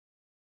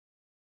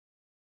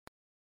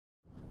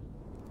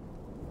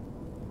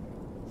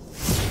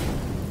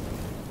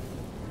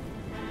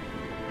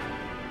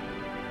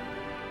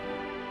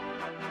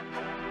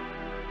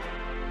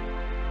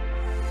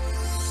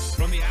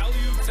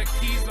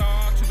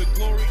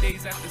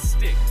days at the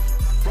stick.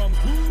 From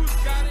who's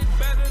got it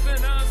better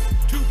than us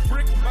to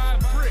brick by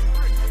brick.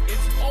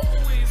 It's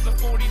always the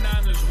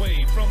 49ers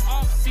way, from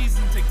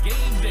off-season to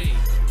game day.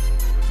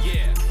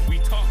 Yeah, we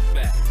talk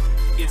back.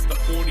 It's the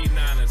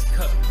 49ers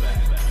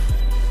cutback.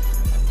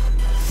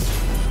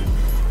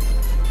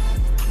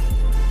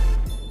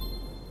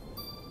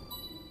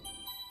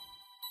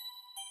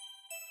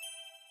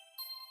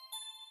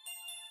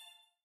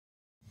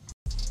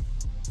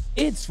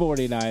 It's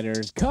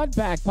 49ers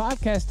Cutback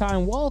Podcast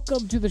time.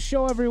 Welcome to the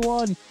show,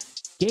 everyone.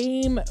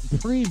 Game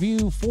preview,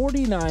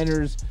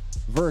 49ers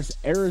versus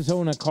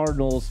Arizona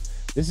Cardinals.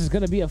 This is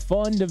going to be a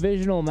fun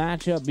divisional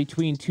matchup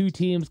between two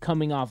teams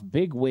coming off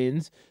big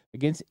wins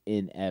against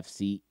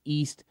NFC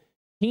East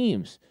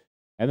teams.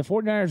 And the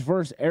 49ers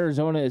versus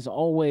Arizona is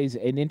always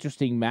an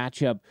interesting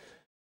matchup.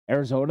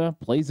 Arizona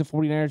plays the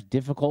 49ers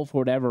difficult for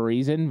whatever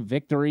reason.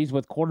 Victories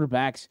with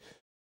quarterbacks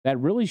that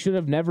really should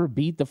have never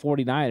beat the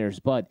 49ers,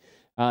 but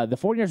the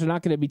 49ers are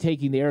not going to be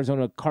taking the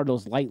Arizona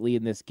Cardinals lightly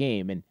in this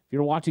game. And if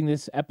you're watching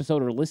this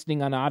episode or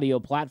listening on audio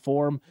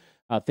platform,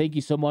 thank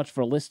you so much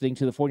for listening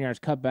to the 49ers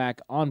Cutback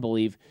on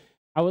Believe.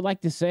 I would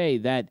like to say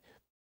that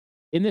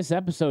in this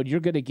episode, you're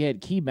going to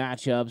get key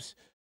matchups.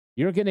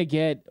 You're going to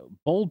get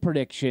bold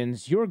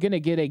predictions. You're going to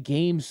get a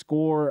game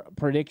score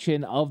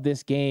prediction of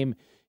this game.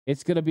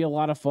 It's going to be a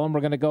lot of fun.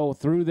 We're going to go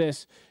through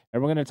this,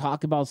 and we're going to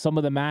talk about some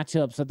of the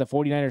matchups that the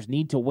 49ers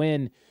need to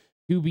win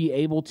to be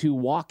able to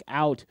walk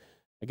out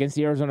against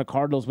the Arizona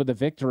Cardinals with a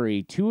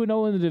victory.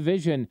 2-0 in the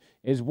division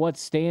is what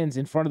stands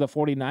in front of the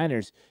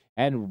 49ers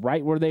and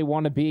right where they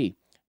want to be.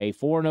 A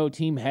 4-0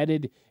 team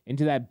headed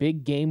into that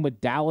big game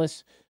with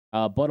Dallas,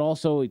 but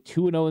also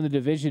 2-0 in the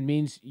division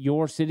means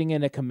you're sitting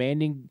in a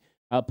commanding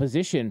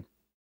position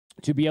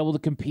to be able to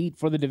compete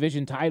for the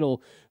division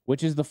title,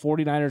 which is the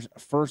 49ers'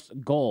 first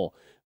goal.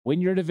 Win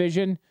your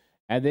division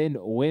and then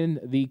win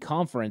the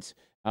conference.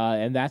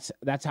 And that's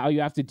how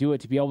you have to do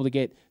it to be able to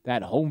get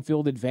that home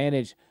field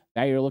advantage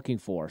that you're looking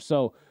for.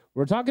 So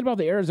we're talking about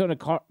the Arizona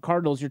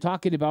Cardinals. You're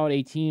talking about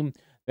a team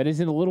that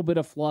is in a little bit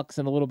of flux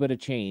and a little bit of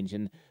change.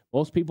 And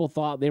most people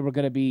thought they were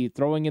going to be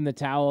throwing in the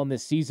towel on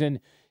this season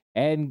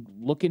and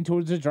looking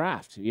towards the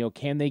draft. You know,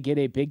 can they get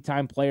a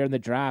big-time player in the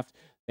draft?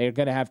 They're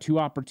going to have two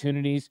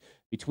opportunities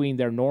between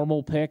their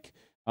normal pick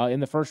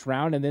in the first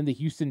round and then the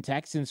Houston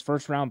Texans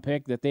first-round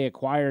pick that they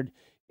acquired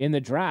in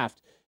the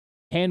draft.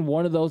 Can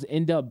one of those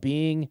end up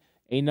being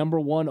a number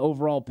one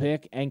overall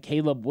pick and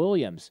Caleb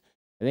Williams?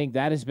 I think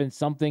that has been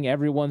something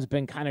everyone's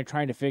been kind of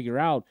trying to figure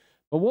out.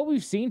 But what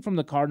we've seen from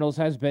the Cardinals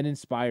has been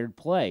inspired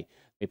play.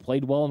 They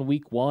played well in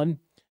week 1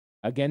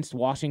 against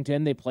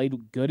Washington. They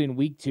played good in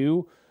week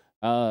 2.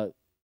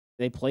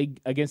 They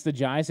played against the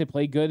Giants. They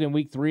played good in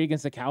week 3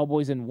 against the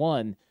Cowboys and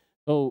won.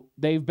 So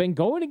they've been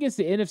going against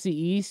the NFC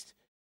East,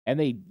 and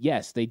they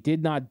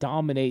did not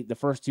dominate the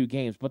first 2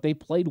 games, but they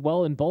played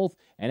well in both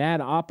and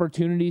had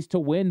opportunities to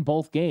win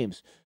both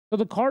games. So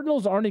the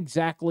Cardinals aren't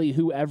exactly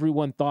who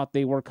everyone thought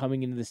they were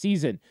coming into the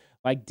season.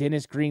 Like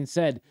Dennis Green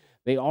said,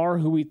 they are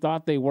who we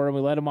thought they were, and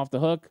we let them off the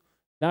hook.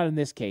 Not in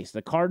this case.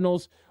 The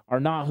Cardinals are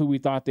not who we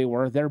thought they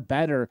were. They're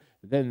better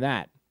than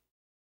that.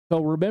 So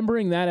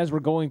remembering that as we're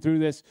going through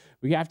this,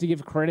 we have to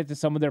give credit to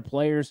some of their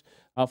players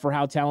for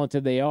how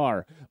talented they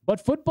are.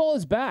 But football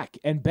is back,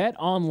 and Bet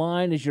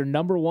Online is your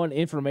number one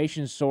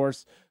information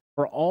source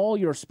for all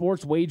your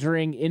sports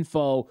wagering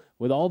info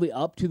with all the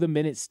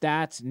up-to-the-minute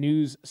stats,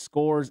 news,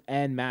 scores,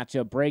 and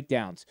matchup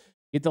breakdowns.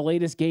 Get the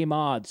latest game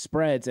odds,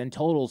 spreads, and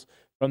totals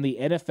from the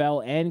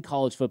NFL and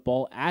college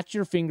football at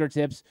your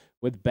fingertips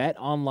with Bet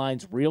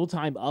Online's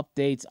real-time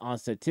updates on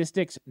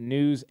statistics,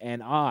 news,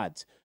 and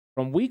odds.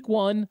 From week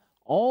 1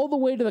 all the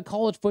way to the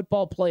college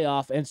football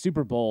playoff and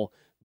Super Bowl,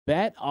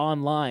 Bet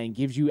Online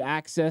gives you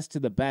access to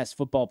the best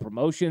football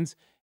promotions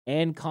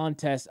and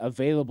contests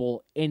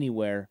available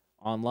anywhere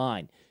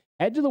online.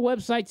 Head to the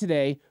website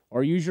today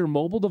or use your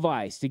mobile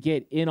device to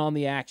get in on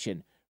the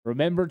action.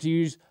 Remember to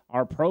use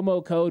our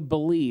promo code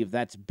BELIEVE,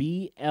 that's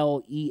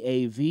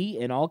BLEAV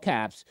in all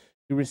caps,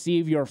 to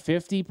receive your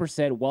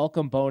 50%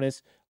 welcome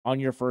bonus on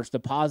your first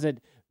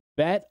deposit.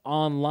 Bet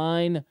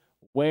Online,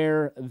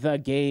 where the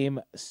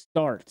game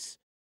starts.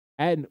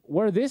 And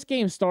where this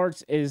game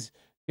starts is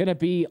going to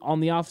be on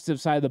the offensive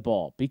side of the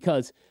ball,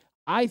 because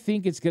I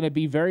think it's going to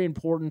be very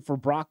important for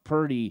Brock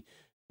Purdy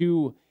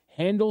to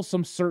handle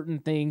some certain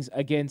things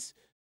against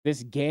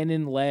this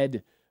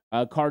Gannon-led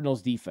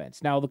Cardinals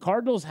defense. Now, the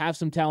Cardinals have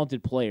some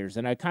talented players,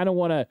 and I kind of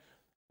want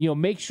to,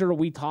 make sure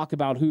we talk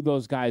about who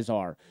those guys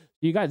are.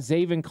 You got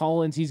Zaven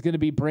Collins. He's going to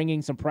be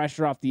bringing some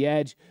pressure off the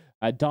edge.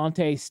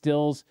 Dante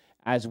Stills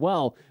as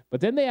well.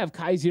 But then they have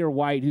Kaiser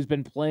White, who's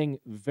been playing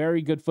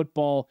very good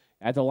football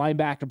at the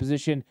linebacker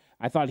position.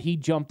 I thought he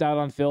jumped out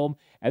on film.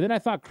 And then I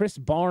thought Chris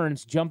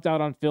Barnes jumped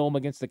out on film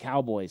against the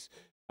Cowboys.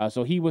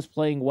 So he was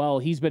playing well.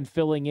 He's been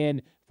filling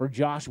in for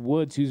Josh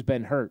Woods, who's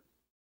been hurt.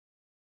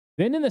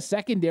 Then in the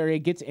secondary, it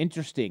gets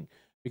interesting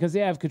because they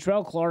have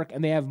Cottrell Clark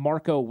and they have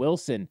Marco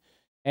Wilson.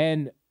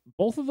 And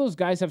both of those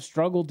guys have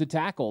struggled to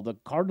tackle. The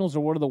Cardinals are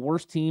one of the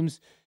worst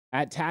teams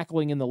at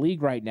tackling in the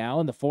league right now,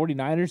 and the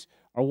 49ers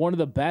are one of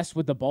the best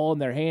with the ball in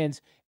their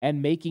hands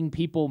and making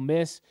people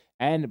miss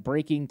and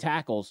breaking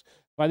tackles.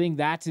 So I think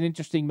that's an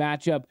interesting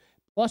matchup.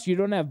 Plus, you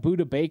don't have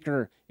Budda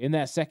Baker in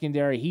that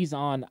secondary. He's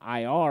on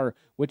IR,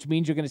 which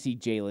means you're going to see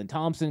Jalen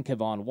Thompson,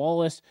 Kevon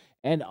Wallace,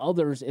 and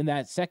others in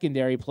that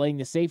secondary playing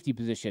the safety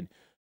position.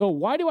 So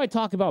why do I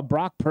talk about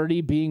Brock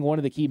Purdy being one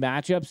of the key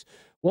matchups?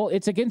 Well,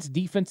 it's against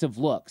defensive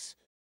looks.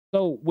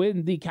 So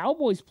when the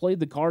Cowboys played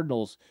the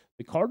Cardinals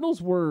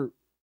were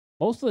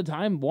most of the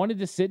time wanted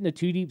to sit in a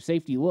two-deep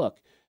safety look.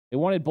 They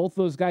wanted both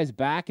those guys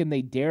back, and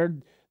they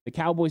dared the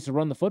Cowboys to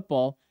run the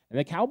football. And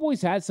the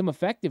Cowboys had some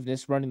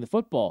effectiveness running the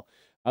football.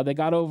 They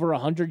got over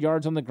 100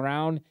 yards on the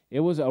ground.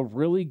 It was a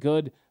really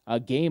good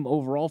game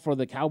overall for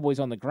the Cowboys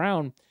on the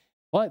ground.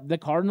 But the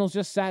Cardinals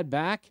just sat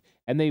back,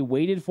 and they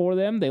waited for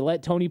them. They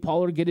let Tony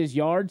Pollard get his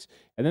yards.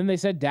 And then they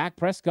said, Dak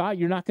Prescott,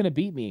 you're not going to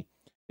beat me.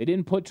 They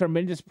didn't put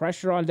tremendous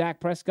pressure on Dak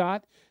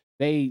Prescott.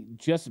 They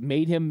just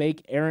made him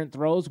make errant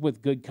throws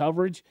with good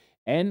coverage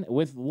and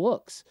with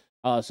looks.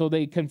 So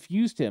they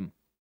confused him.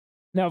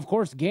 Now, of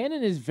course,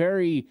 Gannon is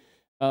very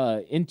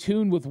in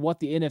tune with what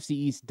the NFC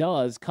East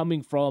does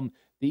coming from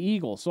the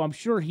Eagles. So I'm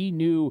sure he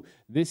knew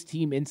this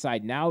team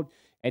inside and out,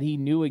 and he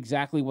knew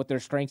exactly what their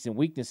strengths and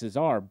weaknesses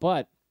are.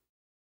 But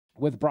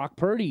with Brock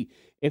Purdy,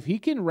 if he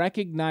can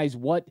recognize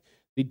what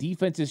the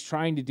defense is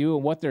trying to do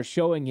and what they're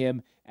showing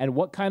him and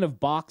what kind of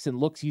box and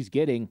looks he's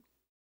getting,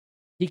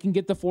 he can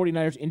get the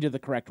 49ers into the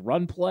correct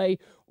run play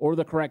or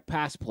the correct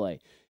pass play.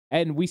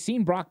 And we've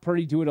seen Brock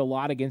Purdy do it a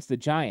lot against the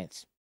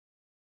Giants.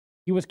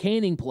 He was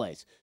canning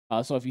plays.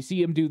 So if you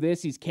see him do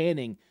this, he's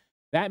canning.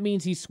 That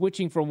means he's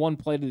switching from one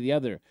play to the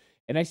other.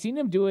 And I've seen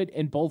him do it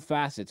in both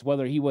facets,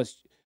 whether he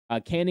was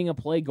canning a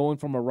play, going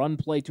from a run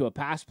play to a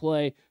pass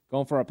play,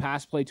 going from a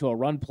pass play to a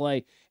run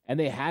play. And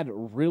they had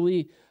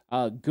really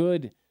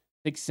good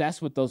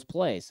success with those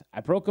plays.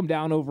 I broke them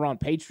down over on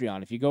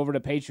Patreon. If you go over to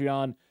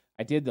Patreon,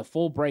 I did the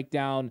full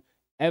breakdown.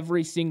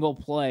 Every single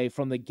play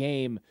from the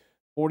game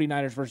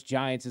 49ers versus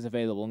Giants is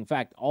available. In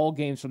fact, all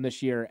games from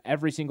this year,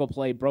 every single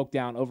play broke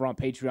down over on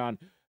Patreon.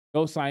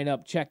 Go sign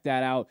up, check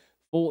that out.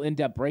 Full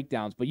in-depth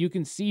breakdowns. But you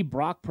can see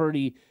Brock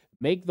Purdy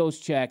make those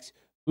checks,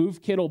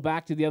 move Kittle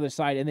back to the other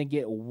side, and then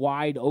get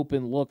wide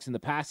open looks in the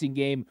passing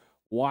game,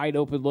 wide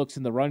open looks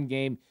in the run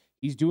game.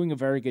 He's doing a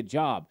very good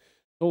job.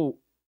 So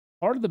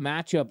part of the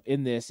matchup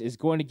in this is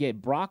going to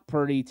get Brock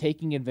Purdy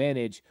taking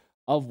advantage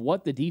of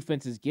what the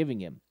defense is giving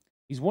him.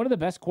 He's one of the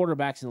best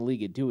quarterbacks in the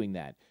league at doing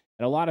that.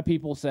 And a lot of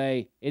people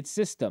say it's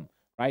system,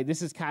 right?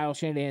 This is Kyle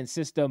Shanahan's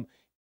system.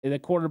 The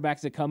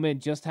quarterbacks that come in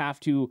just have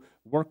to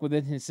work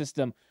within his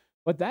system.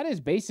 But that is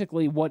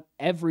basically what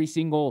every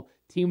single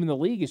team in the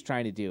league is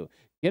trying to do.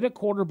 Get a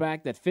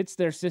quarterback that fits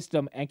their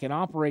system and can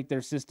operate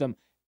their system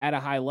at a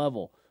high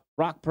level.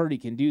 Brock Purdy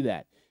can do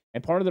that.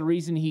 And part of the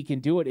reason he can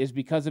do it is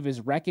because of his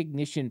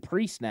recognition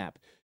pre-snap.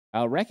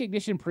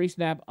 Recognition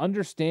pre-snap,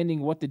 understanding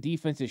what the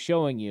defense is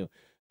showing you.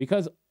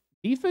 Because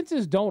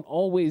defenses don't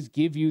always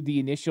give you the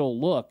initial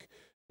look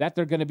that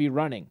they're going to be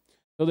running.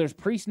 So there's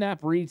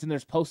pre-snap reads and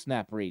there's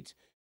post-snap reads.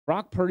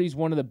 Brock Purdy's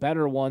one of the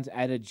better ones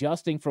at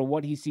adjusting from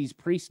what he sees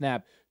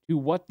pre-snap to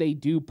what they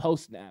do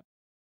post-snap.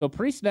 So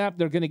pre-snap,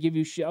 they're going to give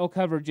you shell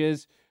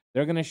coverages.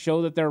 They're going to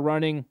show that they're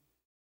running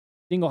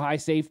single high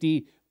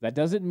safety. That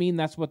doesn't mean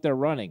that's what they're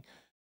running.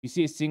 You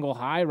see a single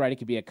high, right? It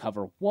could be a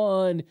cover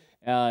 1.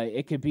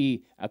 It could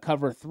be a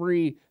cover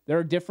 3. There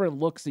are different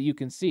looks that you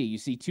can see. You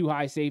see 2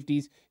 high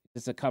safeties.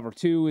 Is it a cover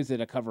 2? Is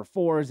it a cover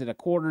 4? Is it a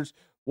quarters?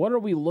 What are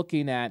we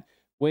looking at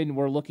when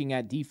we're looking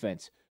at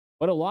defense?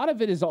 But a lot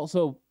of it is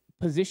also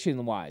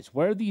position-wise,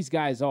 where these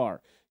guys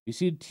are. You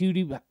see 2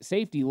 deep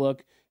safety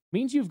look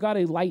means you've got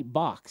a light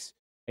box,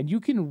 and you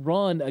can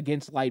run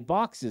against light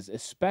boxes,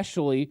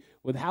 especially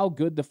with how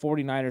good the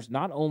 49ers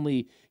not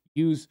only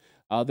use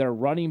their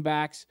running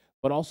backs,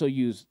 but also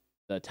use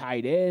the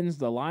tight ends,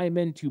 the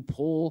linemen to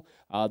pull.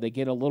 They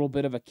get a little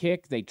bit of a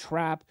kick. They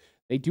trap.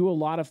 They do a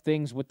lot of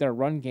things with their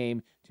run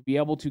game to be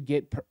able to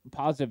get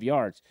positive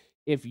yards.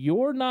 If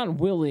you're not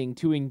willing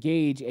to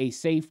engage a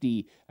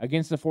safety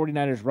against the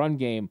 49ers run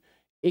game,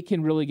 it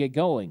can really get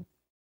going.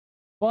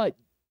 But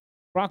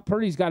Brock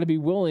Purdy's got to be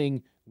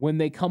willing when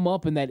they come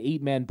up in that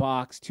 8-man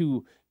box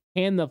to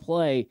hand the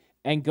play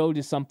and go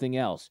to something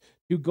else,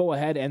 to go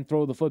ahead and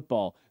throw the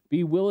football.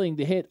 Be willing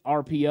to hit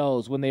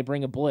RPOs when they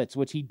bring a blitz,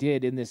 which he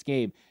did in this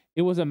game.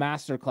 It was a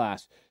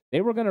masterclass. They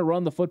were going to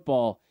run the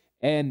football,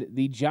 and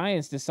the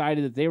Giants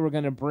decided that they were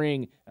going to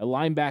bring a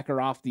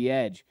linebacker off the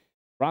edge.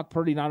 Brock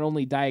Purdy not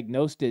only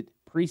diagnosed it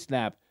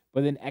pre-snap,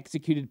 but then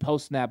executed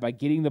post-snap by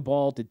getting the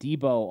ball to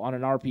Debo on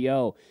an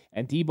RPO,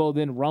 and Debo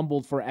then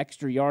rumbled for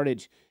extra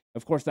yardage.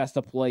 Of course, that's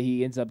the play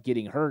he ends up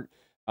getting hurt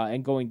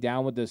and going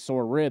down with the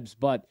sore ribs,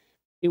 but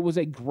it was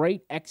a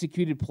great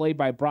executed play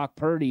by Brock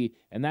Purdy,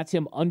 and that's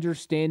him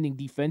understanding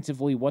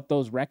defensively what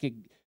those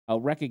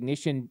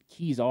recognition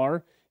keys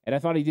are, and I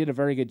thought he did a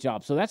very good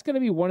job. So that's going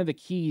to be one of the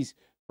keys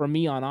for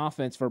me on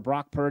offense for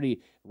Brock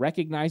Purdy,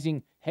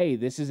 recognizing, hey,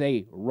 this is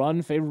a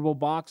run-favorable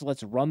box.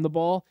 Let's run the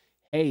ball.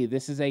 Hey,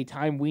 this is a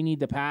time we need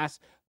to pass.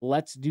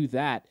 Let's do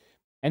that.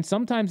 And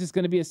sometimes it's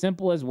going to be as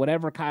simple as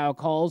whatever Kyle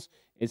calls,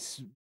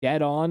 it's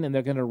dead on, and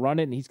they're going to run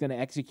it, and he's going to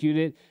execute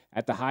it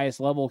at the highest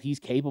level he's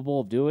capable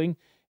of doing.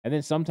 And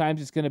then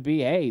sometimes it's going to be,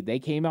 hey, they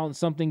came out in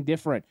something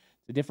different.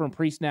 It's a different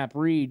pre-snap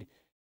read.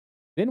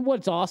 Then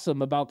what's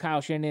awesome about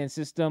Kyle Shanahan's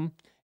system,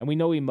 and we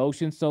know he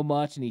motions so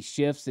much, and he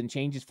shifts and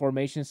changes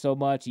formation so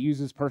much, he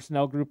uses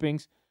personnel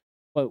groupings,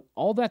 but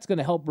all that's going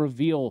to help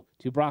reveal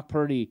to Brock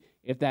Purdy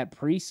if that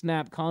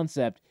pre-snap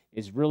concept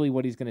is really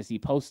what he's going to see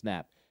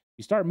post-snap.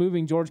 You start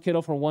moving George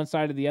Kittle from one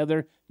side to the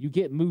other, you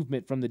get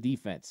movement from the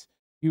defense.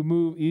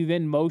 You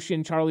then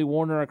motion Charlie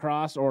Warner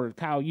across or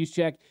Kyle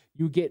Juszczyk,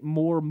 you get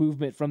more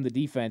movement from the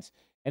defense.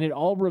 And it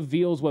all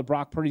reveals what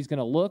Brock Purdy's going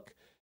to look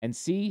and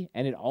see,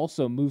 and it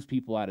also moves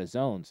people out of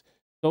zones.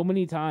 So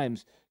many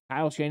times,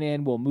 Kyle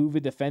Shanahan will move a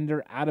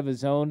defender out of a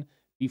zone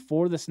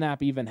before the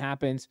snap even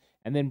happens,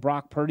 and then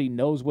Brock Purdy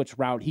knows which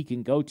route he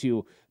can go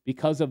to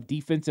because of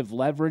defensive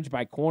leverage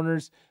by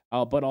corners,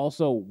 but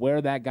also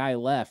where that guy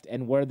left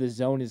and where the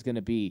zone is going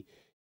to be.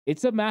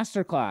 It's a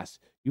masterclass.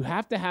 You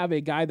have to have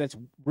a guy that's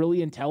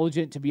really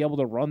intelligent to be able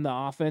to run the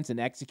offense and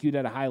execute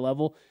at a high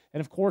level. And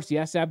of course, he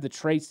has to have the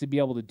traits to be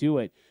able to do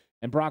it.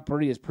 And Brock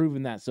Purdy has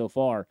proven that so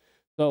far.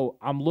 So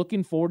I'm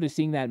looking forward to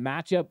seeing that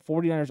matchup.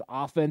 49ers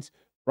offense,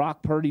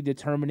 Brock Purdy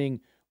determining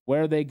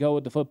where they go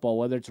with the football,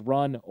 whether it's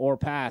run or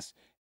pass.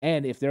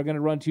 And if they're going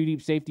to run two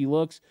deep safety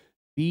looks,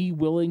 be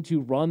willing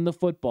to run the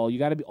football. You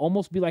got to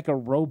almost be like a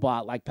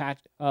robot, like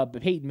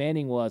Peyton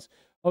Manning was.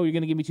 Oh, you're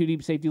going to give me two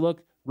deep safety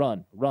look?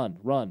 Run,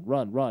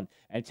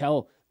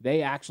 until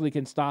they actually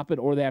can stop it,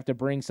 or they have to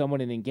bring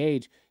someone and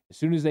engage. As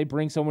soon as they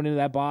bring someone into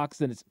that box,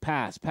 then it's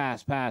pass,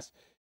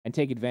 and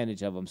take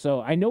advantage of them.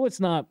 So I know it's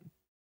not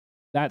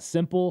that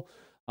simple,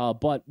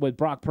 but with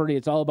Brock Purdy,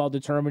 it's all about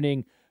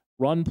determining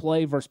run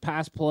play versus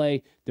pass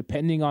play,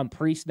 depending on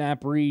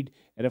pre-snap read,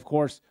 and of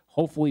course,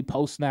 hopefully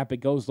post-snap it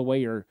goes the way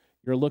you're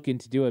looking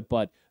to do it.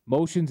 But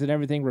motions and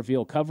everything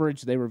reveal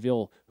coverage. They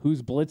reveal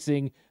who's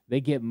blitzing. They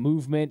get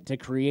movement to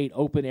create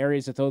open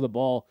areas to throw the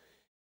ball.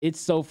 It's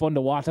so fun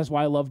to watch. That's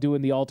why I love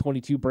doing the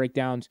all-22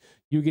 breakdowns.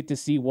 You get to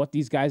see what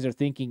these guys are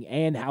thinking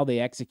and how they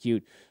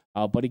execute,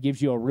 but it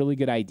gives you a really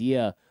good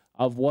idea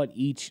of what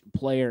each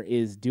player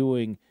is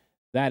doing.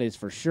 That is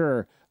for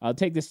sure.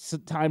 Take this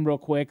time real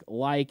quick,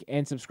 like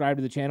and subscribe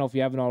to the channel if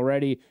you haven't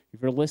already.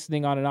 If you're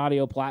listening on an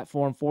audio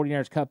platform,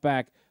 49ers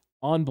Cutback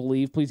on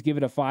Believe, please give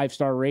it a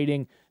 5-star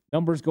rating.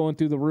 Numbers going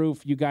through the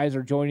roof. You guys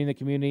are joining the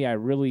community. I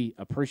really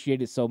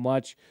appreciate it so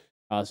much.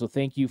 So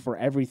thank you for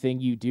everything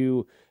you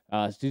do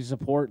to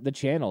support the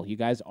channel. You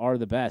guys are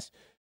the best.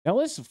 Now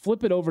let's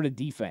flip it over to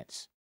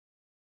defense.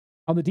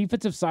 On the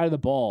defensive side of the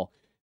ball,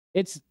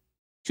 it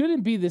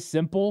shouldn't be this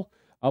simple,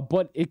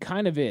 but it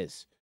kind of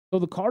is. So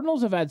the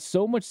Cardinals have had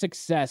so much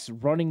success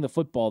running the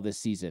football this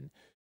season.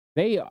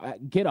 They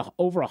get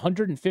over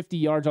 150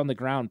 yards on the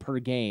ground per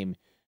game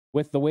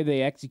with the way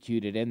they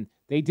executed. And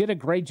they did a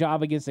great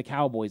job against the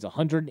Cowboys,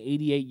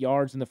 188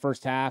 yards in the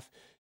first half,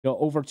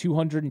 over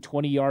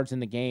 220 yards in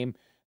the game.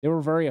 They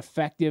were very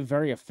effective,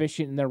 very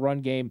efficient in their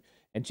run game,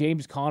 and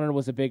James Conner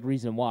was a big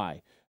reason why.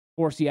 Of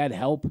course, he had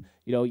help.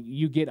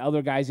 You get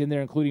other guys in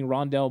there, including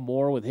Rondell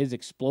Moore with his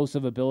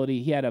explosive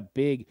ability. He had a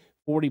big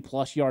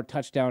 40-plus yard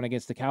touchdown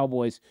against the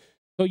Cowboys.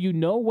 So you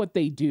know what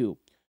they do.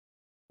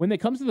 When it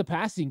comes to the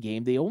passing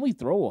game, they only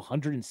throw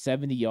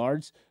 170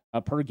 yards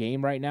per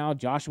game right now.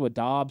 Joshua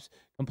Dobbs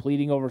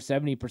completing over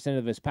 70%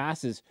 of his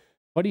passes,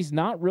 but he's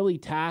not really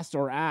tasked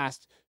or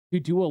asked to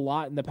do a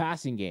lot in the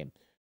passing game.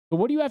 So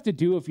what do you have to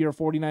do if you're a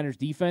 49ers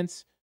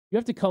defense? You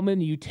have to come in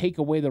and you take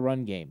away the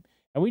run game.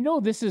 And we know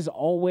this is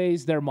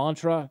always their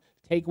mantra,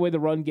 take away the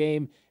run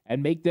game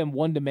and make them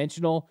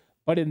one-dimensional.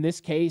 But in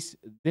this case,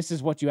 this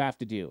is what you have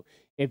to do.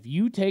 If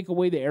you take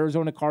away the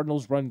Arizona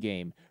Cardinals run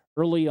game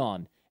early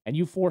on and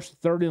you force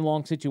third and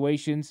long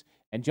situations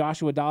and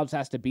Joshua Dobbs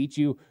has to beat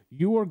you,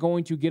 you are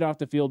going to get off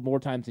the field more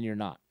times than you're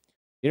not.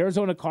 The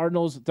Arizona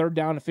Cardinals third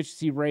down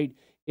efficiency rate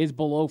is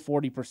below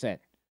 40%.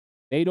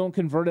 They don't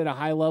convert at a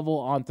high level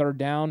on third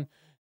down,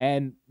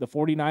 and the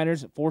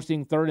 49ers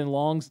forcing third and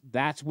longs,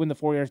 that's when the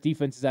 49ers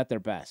defense is at their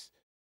best.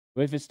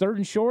 But if it's third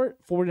and short,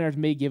 49ers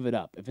may give it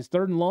up. If it's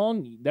third and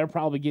long, they're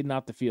probably getting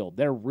off the field.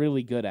 They're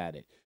really good at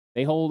it.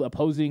 They hold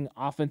opposing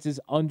offenses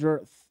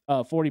under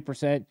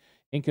 40%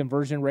 in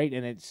conversion rate,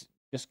 and it's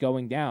just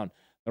going down.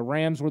 The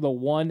Rams were the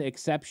one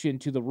exception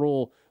to the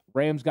rule.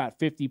 Rams got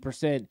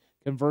 50%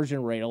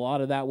 conversion rate. A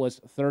lot of that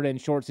was third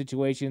and short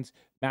situations.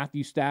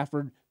 Matthew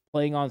Stafford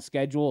playing on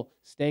schedule,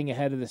 staying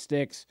ahead of the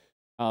sticks.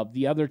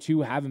 The other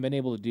two haven't been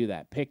able to do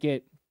that.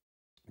 Pickett,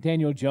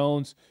 Daniel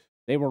Jones,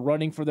 they were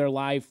running for their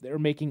life. They were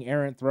making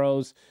errant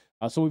throws.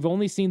 So we've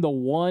only seen the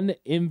one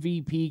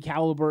MVP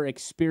caliber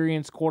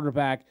experienced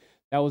quarterback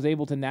that was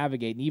able to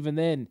navigate. And even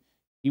then,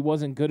 he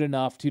wasn't good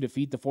enough to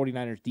defeat the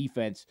 49ers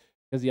defense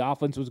because the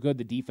offense was good.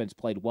 The defense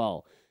played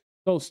well.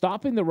 So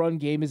stopping the run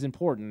game is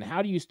important.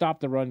 How do you stop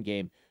the run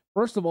game?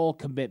 First of all,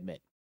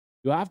 commitment.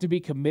 You have to be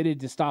committed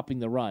to stopping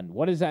the run.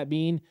 What does that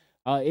mean?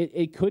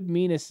 It could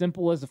mean as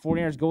simple as the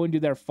 49ers going to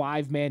their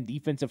 5-man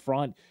defensive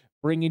front,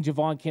 bringing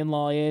Javon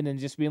Kinlaw in and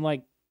just being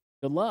like,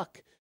 good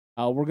luck.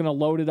 We're going to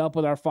load it up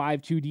with our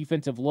 5-2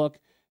 defensive look.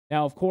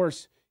 Now, of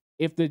course,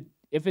 if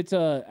it's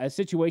a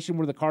situation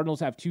where the Cardinals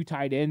have 2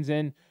 tight ends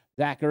in,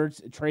 Zach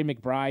Ertz, Trey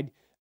McBride,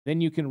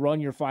 then you can run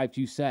your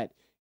 5-2 set.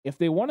 If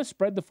they want to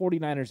spread the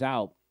 49ers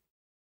out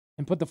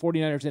and put the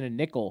 49ers in a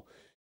nickel,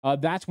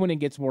 that's when it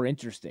gets more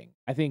interesting.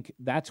 I think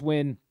that's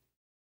when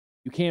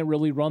you can't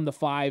really run the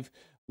 5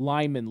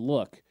 lineman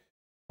look,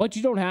 but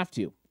you don't have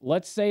to.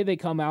 Let's say they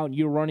come out and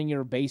you're running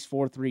your base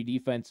 4-3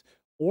 defense.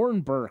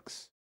 Oren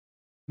Burks,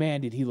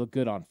 man, did he look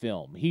good on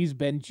film. He's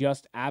been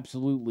just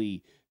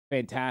absolutely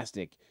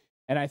fantastic.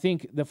 And I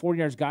think the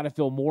 49ers got to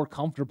feel more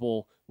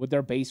comfortable with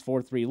their base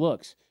 4-3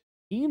 looks.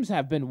 Teams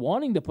have been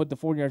wanting to put the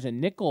 49ers in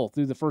nickel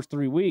through the first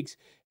 3 weeks.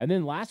 And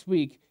then last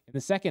week, in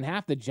the second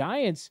half, the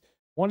Giants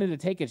wanted to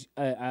take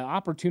an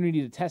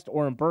opportunity to test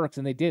Oren Burks,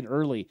 and they did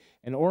early.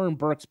 And Oren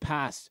Burks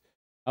passed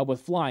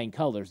with flying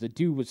colors. The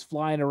dude was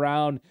flying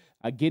around,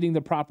 getting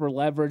the proper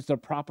leverage, the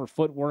proper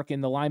footwork,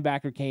 and the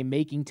linebacker came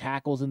making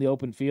tackles in the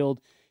open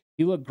field.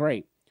 He looked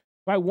great.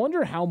 But I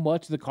wonder how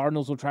much the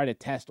Cardinals will try to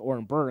test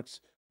Oren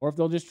Burks, or if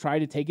they'll just try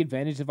to take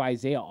advantage of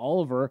Isaiah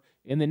Oliver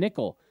in the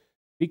nickel.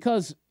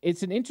 Because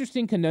it's an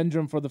interesting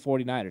conundrum for the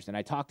 49ers, and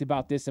I talked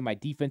about this in my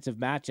defensive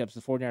matchups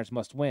the 49ers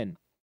must win,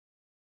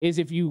 is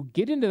if you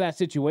get into that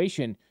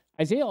situation,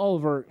 Isaiah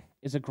Oliver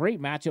is a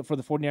great matchup for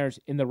the 49ers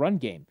in the run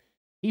game.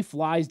 He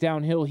flies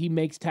downhill. He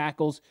makes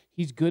tackles.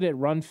 He's good at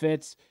run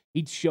fits.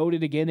 He showed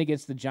it again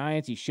against the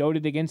Giants. He showed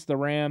it against the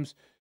Rams.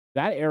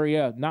 That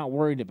area, not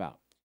worried about.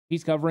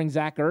 He's covering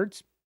Zach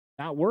Ertz,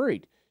 not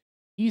worried.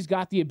 He's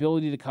got the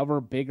ability to cover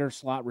bigger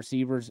slot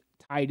receivers,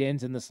 tight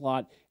ends in the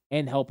slot,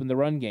 and help in the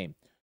run game.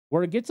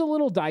 Where it gets a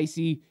little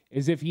dicey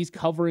is if he's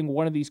covering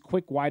one of these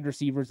quick wide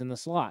receivers in the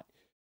slot.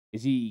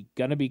 Is he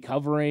going to be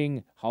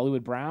covering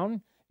Hollywood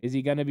Brown? Is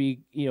he going to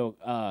be,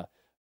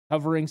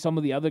 covering some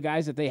of the other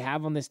guys that they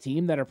have on this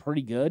team that are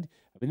pretty good?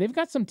 I mean, they've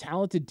got some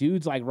talented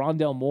dudes like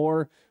Rondell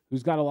Moore,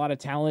 who's got a lot of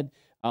talent,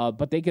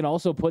 but they can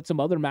also put some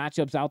other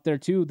matchups out there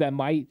too that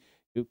might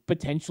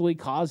potentially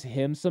cause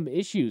him some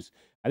issues.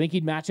 I think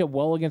he'd match up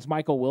well against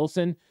Michael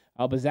Wilson,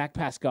 but Zach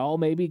Pascal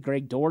maybe,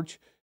 Greg Dortch.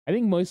 I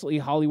think mostly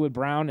Hollywood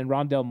Brown and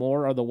Rondell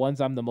Moore are the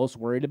ones I'm the most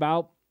worried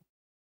about.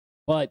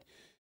 But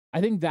I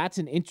think that's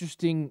an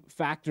interesting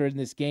factor in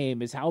this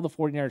game is how the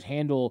 49ers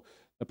handle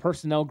the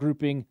personnel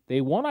grouping.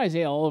 They want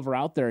Isaiah Oliver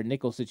out there in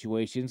nickel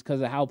situations because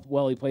of how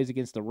well he plays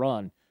against the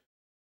run.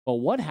 But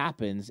what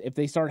happens if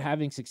they start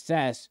having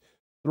success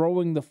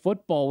throwing the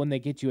football when they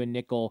get you a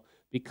nickel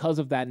because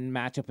of that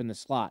matchup in the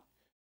slot?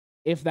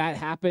 If that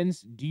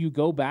happens, do you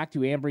go back to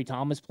Ambry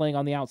Thomas playing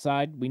on the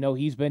outside? We know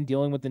he's been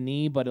dealing with the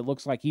knee, but it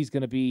looks like he's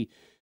going to be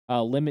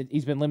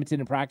he's been limited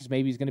in practice.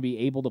 Maybe he's going to be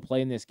able to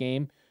play in this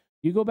game.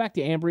 You go back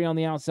to Ambry on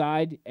the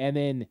outside and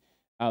then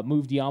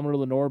move Deommodore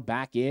Lenoir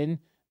back in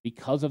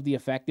because of the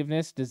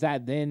effectiveness. Does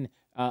that then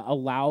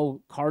allow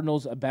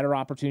Cardinals a better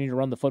opportunity to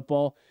run the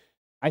football?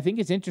 I think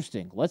it's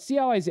interesting. Let's see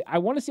how I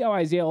want to see how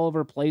Isaiah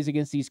Oliver plays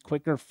against these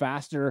quicker,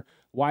 faster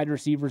wide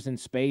receivers in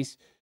space.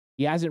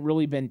 He hasn't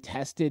really been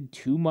tested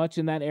too much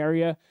in that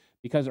area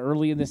because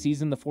early in the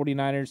season, the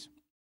 49ers,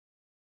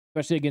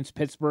 especially against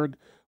Pittsburgh,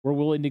 were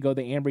willing to go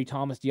the Ambry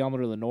Thomas,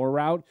 Deommodore Lenoir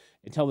route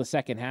until the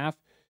second half.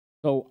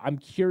 So I'm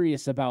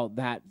curious about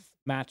that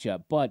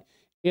matchup. But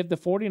if the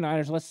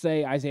 49ers, let's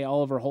say Isaiah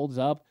Oliver holds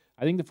up,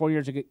 I think the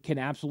 49ers can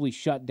absolutely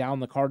shut down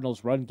the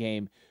Cardinals' run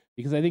game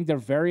because I think they're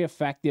very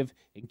effective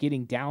in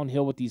getting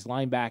downhill with these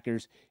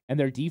linebackers, and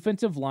their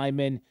defensive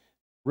linemen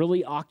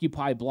really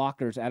occupy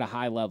blockers at a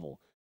high level.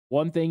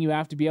 One thing you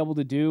have to be able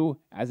to do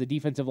as a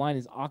defensive line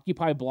is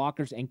occupy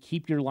blockers and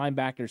keep your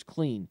linebackers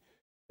clean.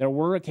 There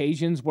were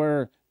occasions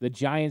where the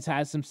Giants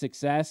had some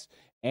success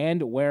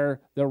and where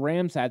the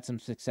Rams had some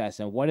success.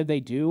 And what did they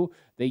do?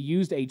 They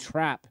used a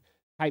trap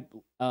type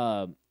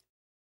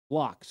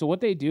block. So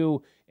what they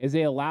do is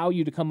they allow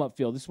you to come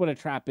upfield. This is what a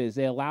trap is.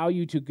 They allow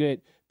you to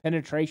get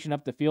penetration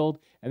up the field,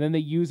 and then they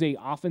use a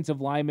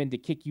offensive lineman to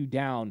kick you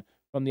down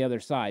from the other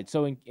side.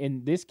 So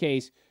in this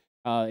case,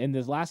 in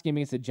this last game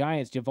against the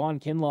Giants,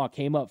 Javon Kinlaw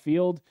came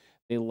upfield.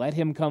 They let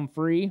him come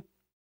free,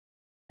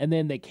 and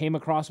then they came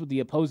across with the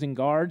opposing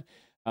guard.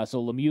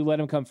 So Lemieux let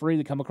him come free.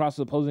 They come across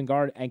with the opposing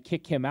guard and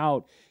kick him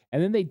out.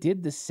 And then they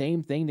did the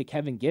same thing to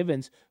Kevin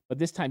Givens, but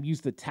this time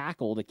used the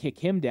tackle to kick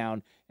him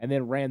down and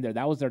then ran there.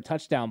 That was their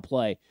touchdown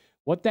play.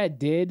 What that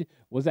did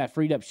was that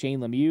freed up Shane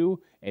Lemieux.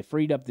 It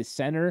freed up the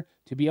center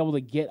to be able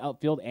to get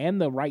upfield and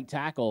the right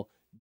tackle,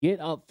 get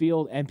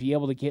upfield and be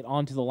able to get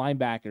onto the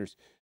linebackers.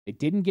 They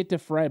didn't get to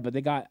Fred, but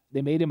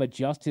they made him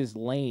adjust his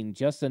lane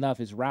just enough,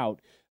 his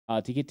route,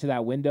 to get to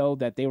that window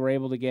that they were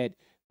able to get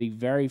the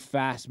very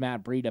fast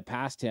Matt Breida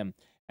past him.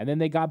 And then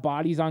they got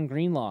bodies on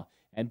Greenlaw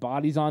and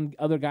bodies on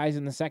other guys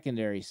in the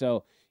secondary.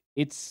 So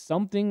it's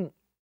something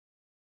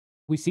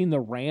we've seen the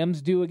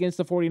Rams do against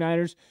the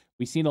 49ers.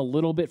 We've seen a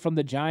little bit from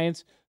the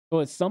Giants. So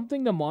it's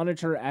something to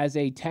monitor as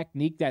a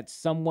technique that's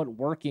somewhat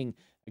working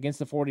against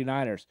the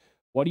 49ers.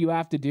 What do you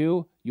have to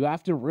do? You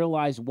have to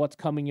realize what's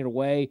coming your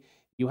way.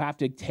 You have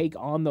to take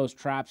on those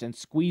traps and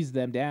squeeze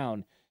them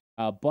down.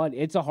 But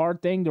it's a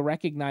hard thing to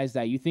recognize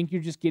that. You think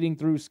you're just getting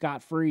through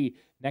scot-free.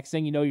 Next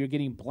thing you know, you're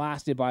getting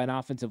blasted by an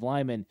offensive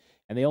lineman,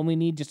 and they only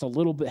need just a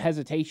little bit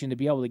hesitation to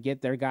be able to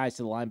get their guys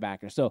to the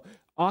linebacker. So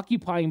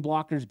occupying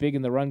blockers big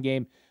in the run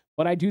game,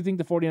 but I do think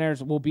the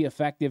 49ers will be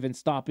effective in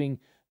stopping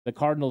the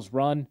Cardinals'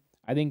 run.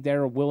 I think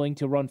they're willing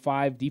to run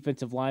 5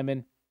 defensive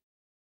linemen.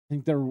 I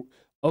think they're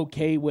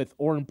okay with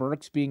Oren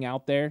Burks being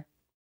out there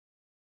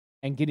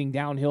and getting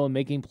downhill and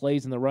making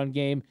plays in the run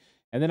game.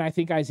 And then I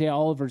think Isaiah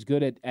Oliver's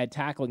good at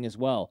tackling as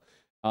well.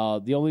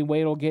 The only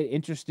way it'll get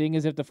interesting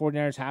is if the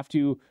 49ers have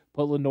to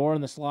put Lenore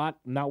in the slot.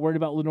 I'm not worried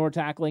about Lenore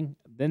tackling.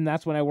 Then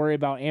that's when I worry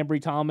about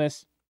Ambry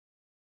Thomas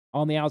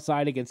on the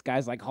outside against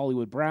guys like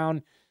Hollywood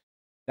Brown.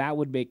 That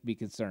would make me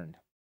concerned.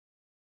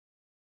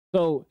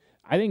 So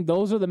I think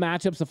those are the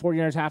matchups the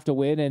 49ers have to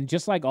win. And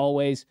just like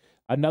always,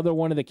 another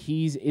one of the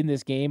keys in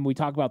this game, we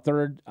talk about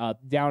third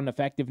down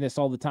effectiveness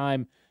all the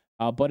time,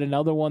 but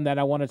another one that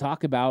I want to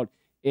talk about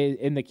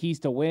in the keys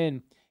to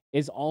win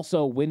is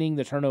also winning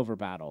the turnover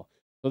battle.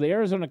 So the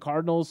Arizona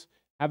Cardinals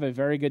have a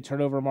very good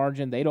turnover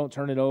margin. They don't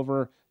turn it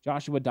over.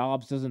 Joshua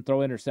Dobbs doesn't throw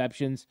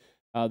interceptions.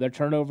 Their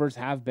turnovers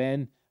have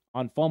been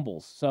on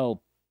fumbles.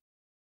 So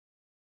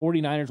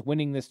 49ers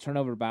winning this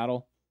turnover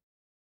battle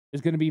is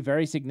going to be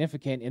very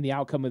significant in the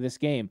outcome of this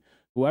game.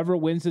 Whoever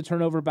wins the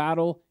turnover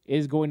battle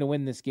is going to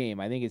win this game.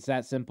 I think it's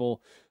that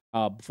simple.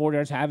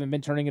 49ers haven't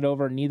been turning it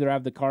over. Neither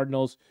have the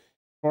Cardinals.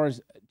 As far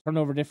as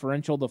turnover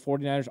differential, the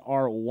 49ers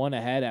are 1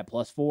 ahead at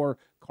 +4.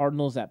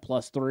 Cardinals at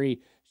 +3.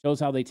 Shows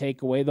how they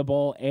take away the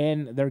ball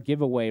and their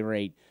giveaway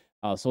rate.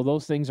 So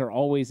those things are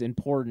always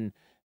important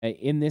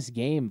in this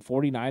game,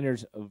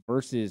 49ers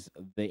versus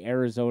the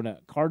Arizona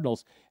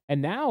Cardinals.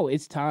 And now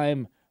it's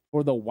time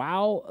for the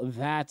Wow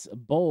That's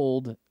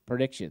Bold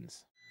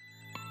predictions.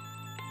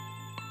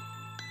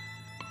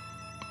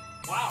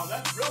 Wow,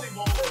 that's really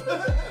bold.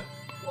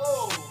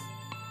 Whoa.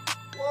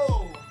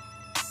 Whoa.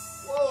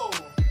 Whoa.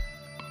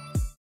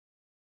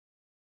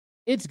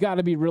 It's got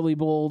to be really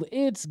bold.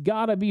 It's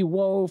got to be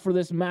whoa for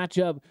this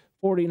matchup,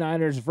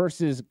 49ers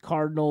versus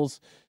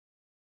Cardinals.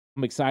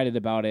 I'm excited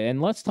about it.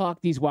 And let's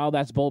talk these Wow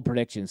That's Bold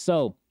predictions.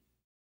 So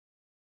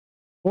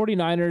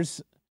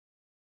 49ers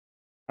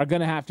are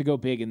going to have to go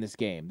big in this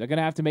game. They're going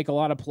to have to make a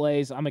lot of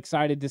plays. I'm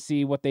excited to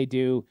see what they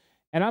do.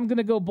 And I'm going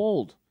to go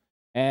bold.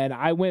 And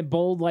I went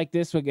bold like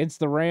this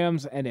against the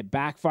Rams, and it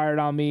backfired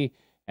on me.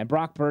 And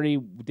Brock Purdy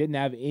didn't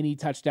have any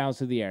touchdowns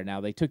through the air. Now,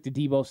 they took the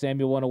Deebo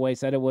Samuel one away,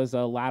 said it was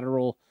a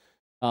lateral.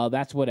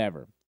 That's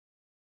whatever.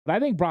 But I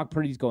think Brock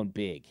Purdy's going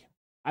big.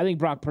 I think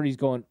Brock Purdy's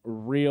going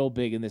real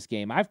big in this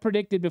game. I've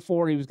predicted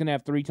before he was going to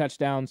have 3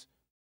 touchdowns.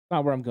 That's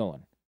not where I'm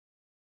going.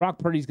 Brock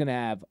Purdy's going to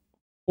have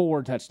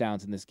 4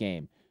 touchdowns in this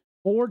game.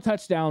 4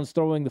 touchdowns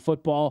throwing the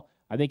football.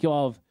 I think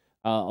he'll have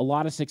a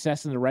lot of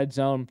success in the red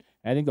zone.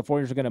 And I think the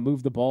 49ers are going to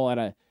move the ball at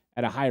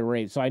a high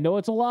rate. So I know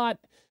it's a lot.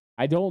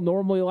 I don't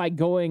normally like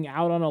going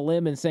out on a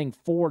limb and saying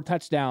 4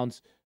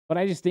 touchdowns, but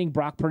I just think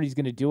Brock Purdy's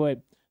going to do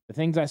it. The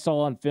things I saw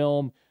on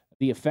film,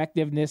 the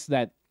effectiveness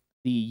that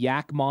the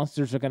Yak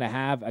Monsters are going to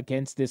have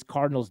against this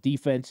Cardinals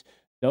defense,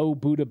 no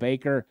Budda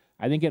Baker.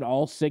 I think it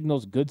all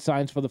signals good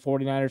signs for the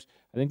 49ers.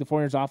 I think the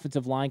 49ers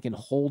offensive line can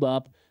hold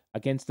up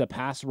against the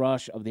pass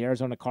rush of the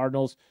Arizona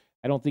Cardinals.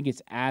 I don't think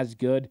it's as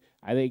good.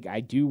 I think I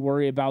do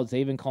worry about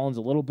Zaven Collins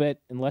a little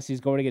bit, unless he's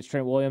going against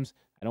Trent Williams.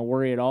 I don't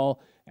worry at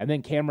all. And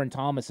then Cameron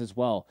Thomas as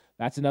well.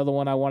 That's another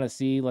one I want to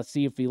see. Let's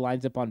see if he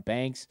lines up on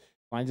Banks,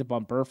 lines up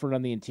on Burford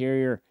on the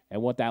interior,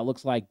 and what that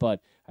looks like.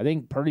 But I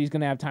think Purdy's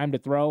going to have time to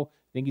throw.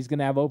 I think he's going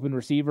to have open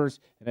receivers,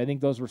 and I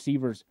think those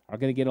receivers are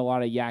going to get a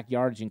lot of Yak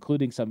yards,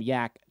 including some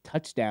Yak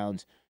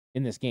touchdowns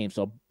in this game.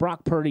 So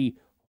Brock Purdy,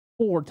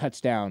 4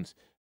 touchdowns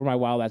for my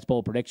Wow That's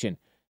Bold prediction.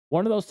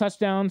 One of those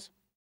touchdowns,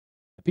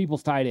 the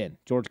people's tight end,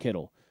 George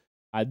Kittle.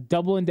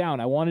 Doubling down.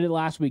 I wanted it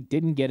last week,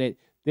 didn't get it.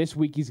 This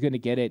week he's going to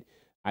get it.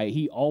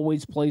 He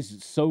always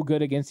plays so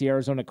good against the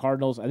Arizona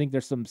Cardinals. I think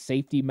there's some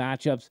safety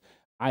matchups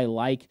I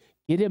like.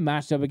 Get him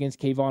matched up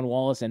against Kayvon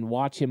Wallace and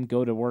watch him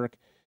go to work.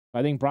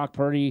 I think Brock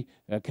Purdy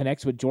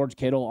connects with George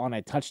Kittle on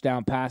a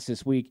touchdown pass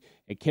this week,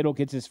 and Kittle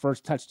gets his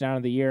first touchdown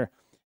of the year,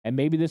 and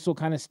maybe this will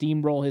kind of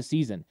steamroll his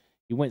season.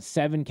 He went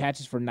 7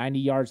 catches for 90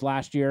 yards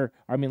last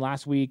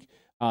week.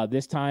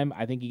 This time,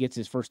 I think he gets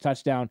his first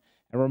touchdown.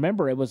 And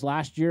remember, it was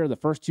last year, the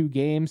first 2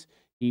 games,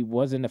 he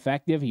wasn't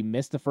effective. He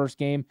missed the first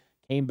game,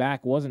 came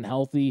back, wasn't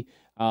healthy.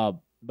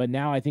 But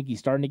now I think he's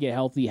starting to get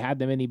healthy, had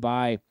them in the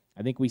bye.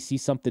 I think we see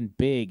something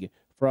big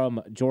from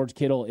George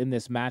Kittle in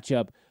this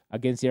matchup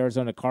against the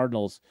Arizona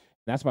Cardinals.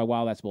 That's my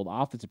Wow That's Bold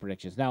offensive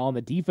predictions. Now, on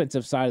the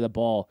defensive side of the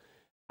ball,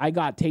 I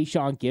got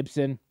Tayshaun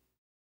Gibson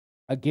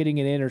getting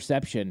an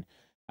interception.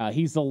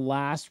 He's the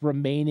last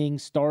remaining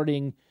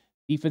starting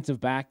defensive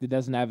back that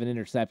doesn't have an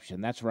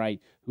interception. That's right.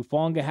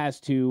 Hufanga has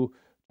 2.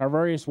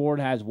 Tarvarius Ward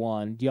has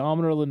 1.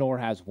 Deommodore Lenoir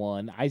has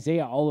 1.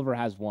 Isaiah Oliver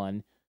has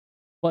 1.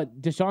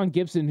 But Deshaun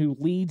Gibson, who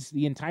leads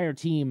the entire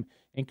team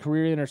in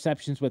career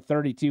interceptions with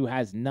 32,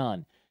 has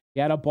none. He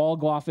had a ball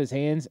go off his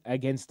hands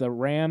against the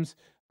Rams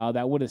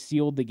that would have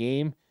sealed the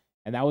game,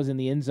 and that was in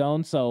the end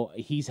zone. So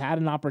he's had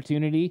an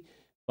opportunity,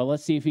 but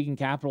let's see if he can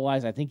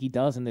capitalize. I think he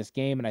does in this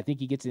game, and I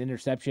think he gets an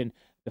interception.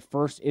 The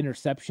first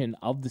interception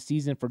of the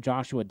season for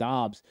Joshua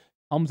Dobbs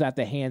comes at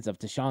the hands of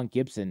Tashawn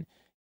Gibson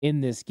in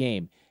this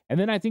game. And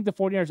then I think the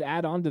 49ers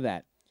add on to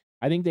that.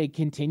 I think they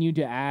continue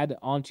to add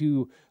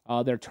onto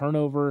their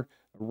turnover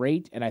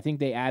rate, and I think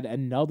they add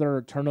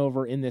another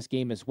turnover in this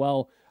game as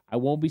well. I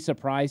won't be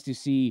surprised to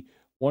see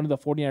one of the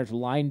 49ers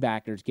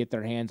linebackers get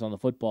their hands on the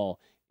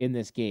football in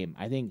this game.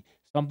 I think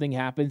something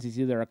happens. It's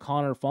either a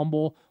Connor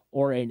fumble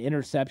or an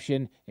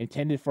interception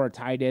intended for a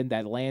tight end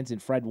that lands in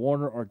Fred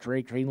Warner or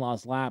Drake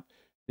Greenlaw's lap. I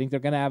think they're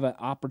going to have an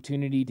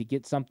opportunity to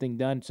get something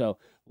done. So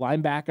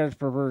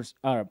linebackers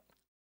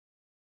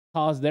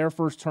cause their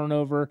first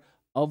turnover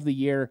of the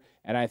year,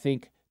 and I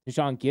think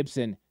Tashawn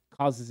Gibson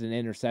causes an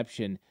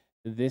interception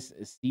this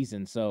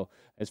season. So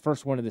his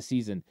first one of the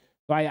season.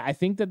 So I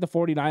think that the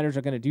 49ers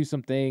are going to do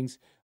some things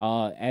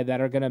and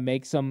that are going to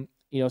make some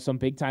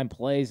big time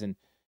plays. And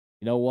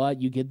you know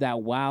what? You get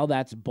that wow,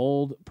 that's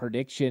bold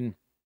prediction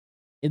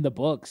in the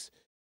books,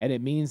 and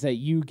it means that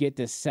you get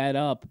to set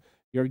up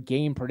your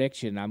game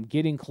prediction. I'm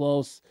getting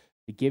close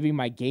to giving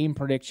my game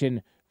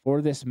prediction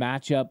for this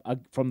matchup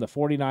from the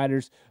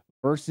 49ers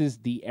versus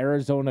the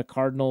Arizona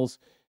Cardinals.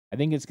 I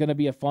think it's going to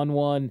be a fun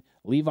one.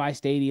 Levi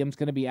Stadium's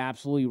going to be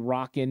absolutely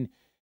rocking.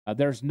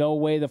 There's no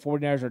way the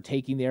 49ers are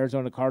taking the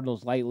Arizona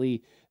Cardinals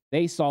lightly.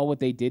 They saw what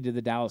they did to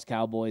the Dallas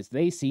Cowboys.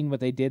 They seen what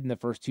they did in the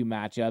first two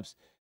matchups.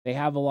 They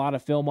have a lot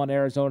of film on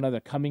Arizona. They're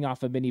coming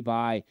off a mini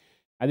bye.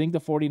 I think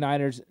the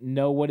 49ers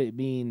know what it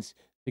means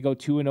to go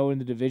 2-0 in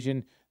the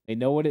division. They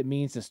know what it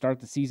means to start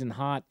the season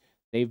hot.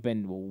 They've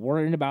been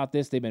worrying about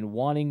this. They've been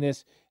wanting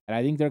this, and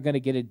I think they're going to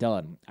get it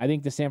done. I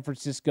think the San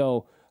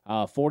Francisco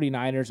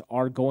 49ers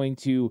are going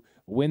to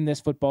win this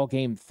football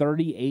game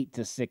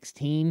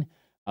 38-16.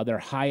 Their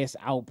highest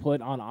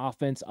output on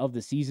offense of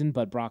the season,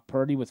 but Brock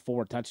Purdy with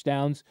 4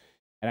 touchdowns.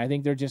 And I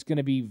think they're just going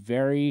to be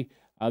very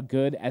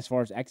good as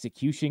far as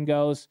execution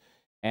goes,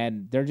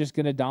 and they're just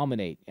going to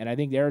dominate. And I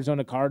think the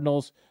Arizona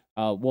Cardinals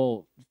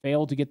will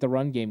fail to get the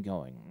run game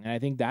going. And I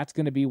think that's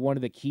going to be one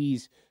of the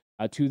keys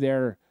to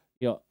their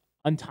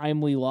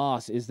untimely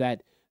loss, is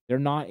that they're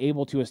not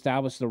able to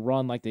establish the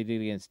run like they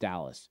did against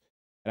Dallas.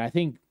 And I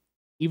think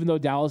even though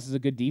Dallas is a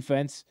good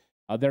defense,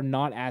 they're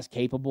not as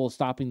capable of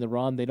stopping the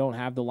run. They don't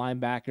have the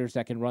linebackers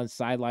that can run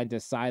sideline to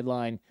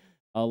sideline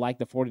like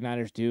the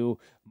 49ers do.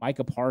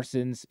 Micah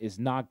Parsons is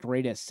not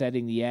great at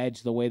setting the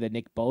edge the way that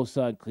Nick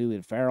Bosa and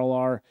Cleveland Farrell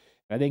are.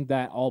 I think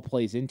that all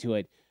plays into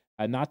it.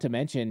 Not to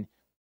mention,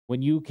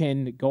 when you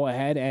can go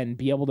ahead and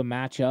be able to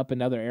match up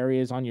in other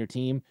areas on your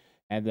team,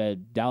 and the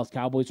Dallas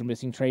Cowboys are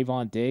missing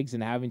Trayvon Diggs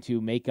and having to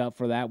make up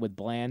for that with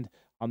Bland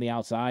on the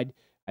outside,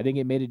 I think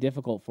it made it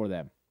difficult for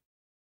them.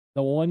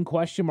 The one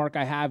question mark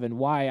I have, and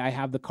why I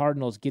have the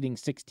Cardinals getting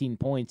 16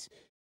 points,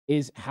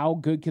 is how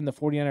good can the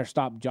 49ers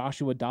stop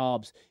Joshua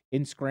Dobbs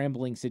in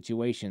scrambling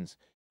situations?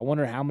 I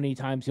wonder how many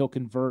times he'll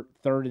convert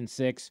 3rd and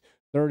 6,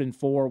 3rd and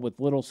 4 with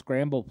little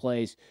scramble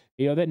plays,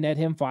 that net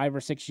him 5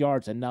 or 6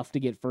 yards, enough to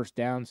get first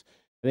downs.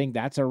 I think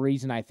that's a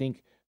reason I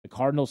think the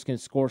Cardinals can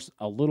score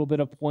a little bit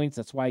of points.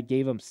 That's why I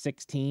gave them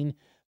 16,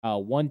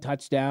 1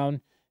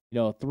 touchdown,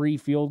 3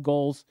 field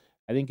goals.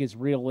 I think is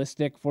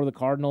realistic for the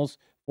Cardinals.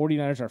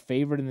 49ers are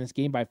favored in this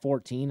game by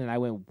 14, and I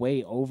went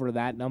way over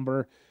that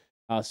number.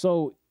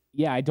 So,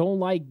 I don't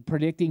like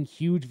predicting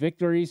huge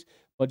victories,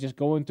 but just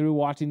going through,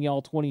 watching the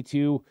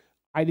All-22,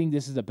 I think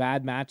this is a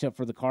bad matchup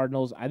for the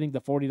Cardinals. I think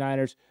the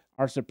 49ers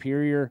are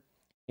superior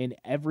in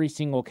every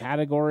single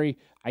category.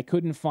 I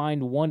couldn't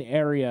find one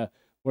area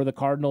where the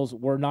Cardinals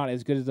were not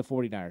as good as the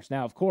 49ers.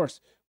 Now, of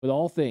course, with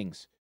all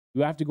things,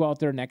 you have to go out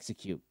there and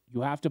execute.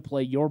 You have to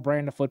play your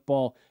brand of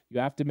football. You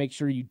have to make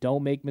sure you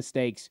don't make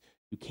mistakes.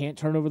 You can't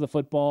turn over the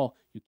football.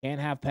 You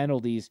can't have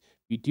penalties.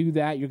 If you do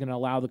that, you're going to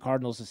allow the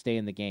Cardinals to stay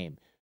in the game.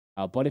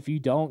 But if you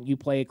don't, you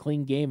play a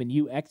clean game and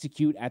you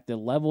execute at the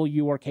level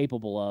you are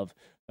capable of,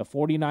 the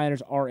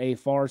 49ers are a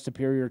far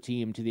superior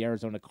team to the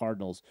Arizona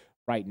Cardinals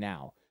right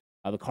now.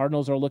 The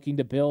Cardinals are looking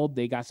to build.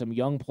 They got some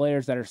young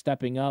players that are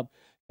stepping up.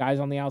 Guys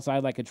on the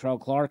outside like Contrell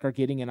Clark are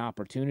getting an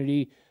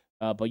opportunity.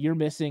 But you're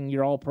missing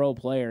your all-pro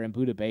player in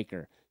Budda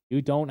Baker.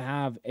 You don't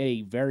have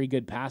a very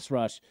good pass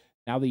rush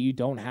now that you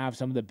don't have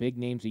some of the big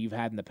names that you've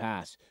had in the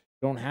past.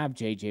 You don't have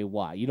J.J.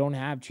 Watt. You don't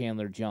have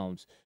Chandler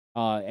Jones.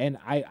 And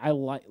I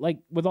like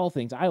with all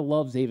things, I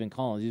love Zaven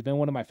Collins. He's been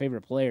one of my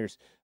favorite players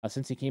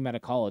since he came out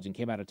of college and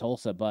came out of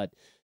Tulsa. But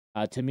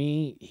to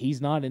me,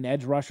 he's not an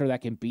edge rusher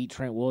that can beat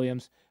Trent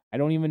Williams. I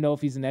don't even know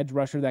if he's an edge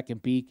rusher that can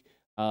beat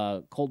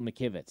Colton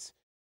McKivitz.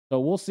 So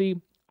we'll see.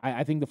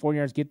 I think the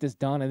 49ers get this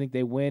done. I think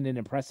they win in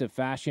impressive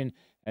fashion.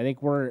 I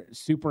think we're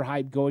super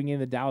hyped going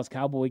into the Dallas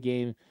Cowboy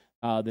game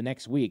the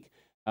next week.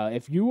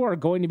 If you are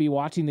going to be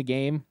watching the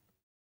game,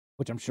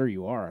 which I'm sure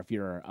you are if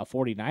you're a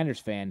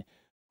 49ers fan,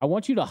 I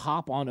want you to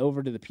hop on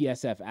over to the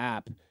PSF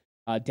app,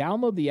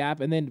 download the app,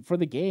 and then for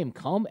the game,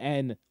 come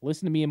and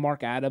listen to me and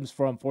Mark Adams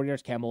from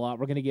 49ers Camelot.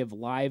 We're going to give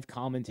live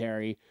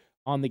commentary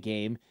on the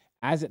game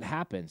as it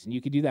happens. And you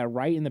can do that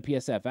right in the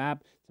PSF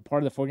app. It's a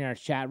part of the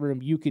 49ers chat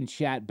room. You can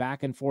chat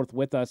back and forth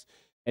with us.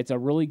 It's a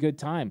really good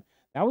time.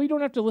 Now you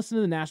don't have to listen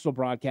to the national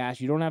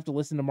broadcast. You don't have to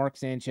listen to Mark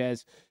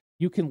Sanchez.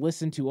 You can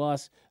listen to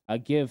us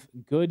give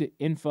good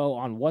info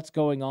on what's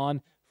going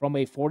on from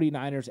a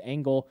 49ers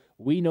angle.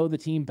 We know the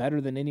team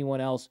better than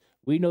anyone else.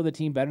 We know the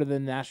team better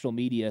than the national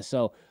media.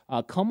 So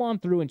come on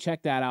through and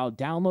check that out.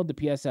 Download the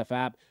PSF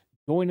app.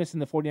 Join us in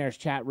the 49ers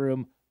chat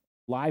room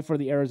live for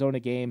the Arizona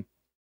game.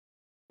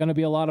 It's going to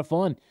be a lot of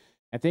fun.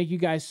 And thank you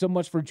guys so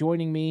much for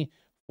joining me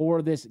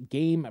for this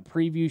game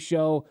preview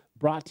show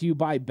brought to you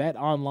by Bet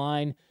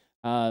Online,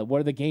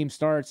 where the game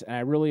starts. And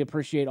I really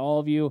appreciate all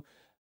of you.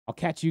 I'll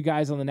catch you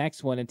guys on the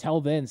next one. Until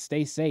then,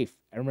 stay safe.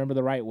 And remember,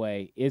 the right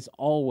way is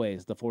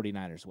always the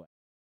 49ers way.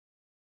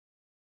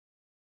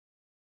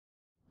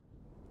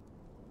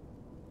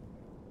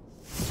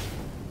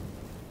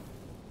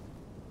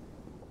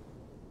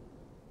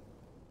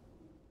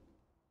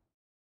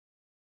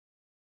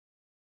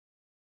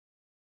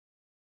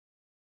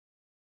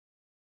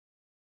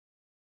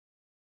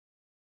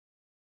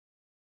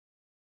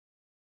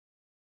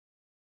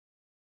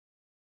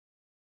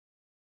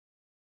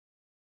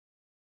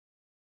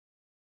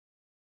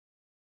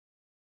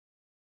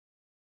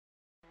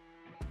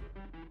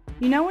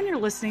 You know when you're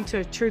listening to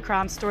a true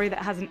crime story that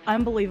has an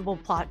unbelievable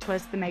plot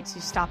twist that makes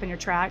you stop in your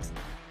tracks?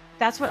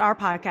 That's what our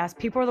podcast,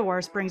 People Are the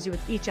Worst, brings you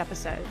with each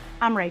episode.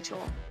 I'm Rachel.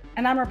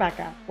 And I'm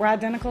Rebecca. We're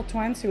identical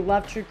twins who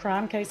love true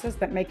crime cases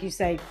that make you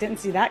say,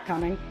 didn't see that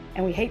coming,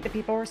 and we hate the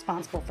people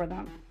responsible for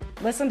them.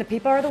 Listen to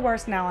People Are the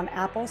Worst now on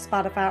Apple,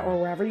 Spotify, or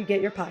wherever you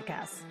get your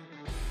podcasts.